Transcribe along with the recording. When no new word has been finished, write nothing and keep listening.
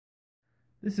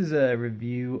This is a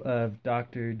review of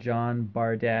Dr. John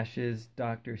Bardash's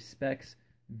Dr. Spex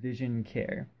Vision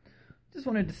Care. Just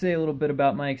wanted to say a little bit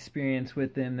about my experience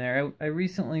with him there. I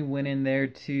recently went in there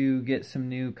to get some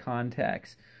new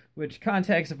contacts, which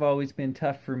contacts have always been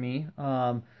tough for me.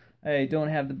 I don't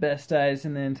have the best eyes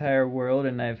in the entire world,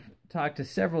 and I've talked to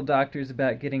several doctors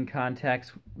about getting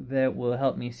contacts that will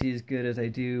help me see as good as I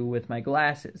do with my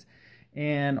glasses.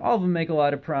 And all of them make a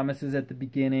lot of promises at the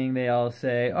beginning. They all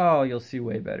say, oh, you'll see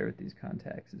way better with these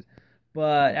contacts.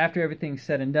 But after everything's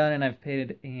said and done and I've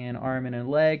paid an arm and a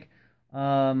leg,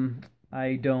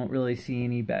 I don't really see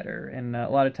any better. And a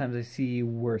lot of times I see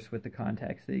worse with the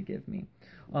contacts they give me.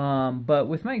 But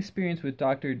with my experience with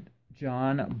Dr.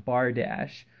 John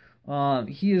Bardash,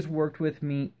 he has worked with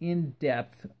me in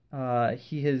depth.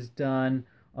 He has done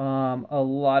a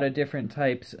lot of different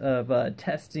types of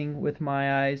testing with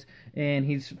my eyes, and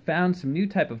he's found some new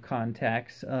type of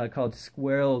contacts called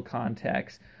squirrel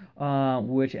contacts,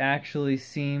 which actually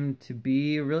seem to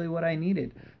be really what I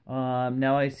needed.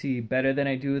 Now I see better than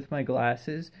I do with my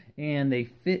glasses, and they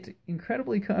fit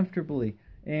incredibly comfortably,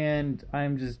 and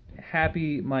I'm just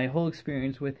happy. My whole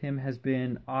experience with him has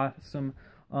been awesome.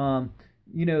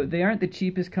 You know, they aren't the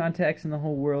cheapest contacts in the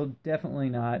whole world, definitely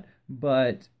not,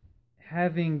 but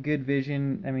having good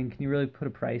vision, I mean, can you really put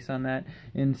a price on that?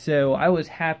 And so I was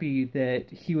happy that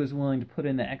he was willing to put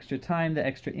in the extra time, the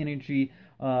extra energy,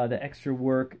 the extra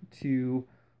work to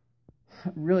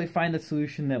really find the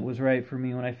solution that was right for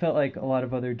me when I felt like a lot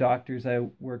of other doctors I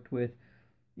worked with,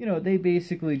 you know, they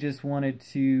basically just wanted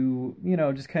to, you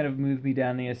know, just kind of move me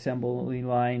down the assembly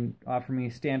line, offer me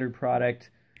a standard product,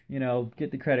 you know,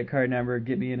 get the credit card number,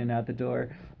 get me in and out the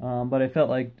door. But I felt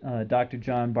like Dr.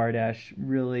 John Bardash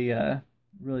really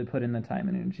put in the time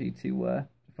and energy to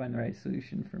find the right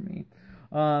solution for me.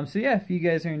 So yeah, if you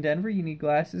guys are in Denver, you need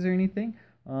glasses or anything,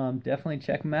 definitely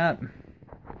check them out.